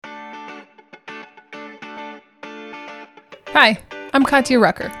Hi, I'm Katya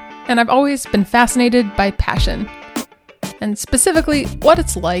Rucker, and I've always been fascinated by passion, and specifically what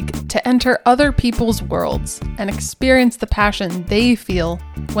it's like to enter other people's worlds and experience the passion they feel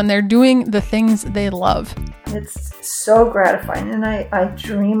when they're doing the things they love. It's so gratifying, and I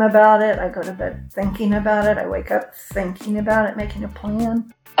dream about it. I go to bed thinking about it. I wake up thinking about it, making a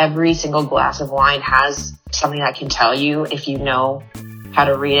plan. Every single glass of wine has something I can tell you if you know how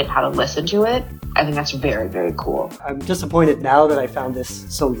to read it, how to listen to it. I think that's very, very cool. I'm disappointed now that I found this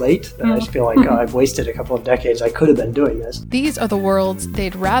so late that I just feel like I've wasted a couple of decades. I could have been doing this. These are the worlds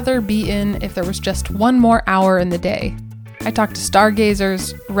they'd rather be in if there was just one more hour in the day. I talked to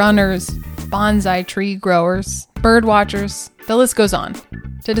stargazers, runners, bonsai tree growers, bird watchers, the list goes on,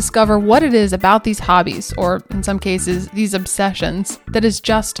 to discover what it is about these hobbies, or in some cases, these obsessions, that is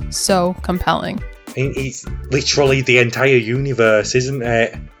just so compelling. It's literally the entire universe, isn't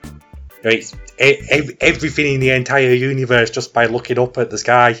it? It's everything in the entire universe just by looking up at the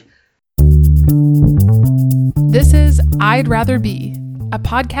sky. This is I'd Rather Be, a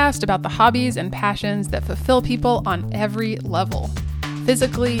podcast about the hobbies and passions that fulfill people on every level,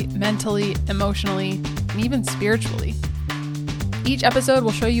 physically, mentally, emotionally, and even spiritually. Each episode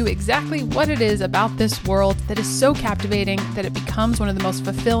will show you exactly what it is about this world that is so captivating that it becomes one of the most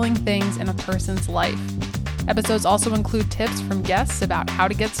fulfilling things in a person's life. Episodes also include tips from guests about how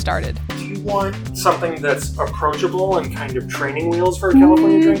to get started. Do you want something that's approachable and kind of training wheels for a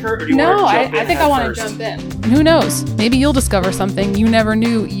California drinker? Or do you I think I want to jump in. And who knows? Maybe you'll discover something you never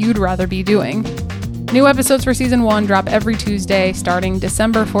knew you'd rather be doing. New episodes for Season 1 drop every Tuesday starting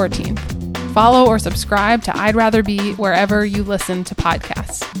December 14th. Follow or subscribe to I'd Rather Be wherever you listen to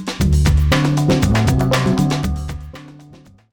podcasts.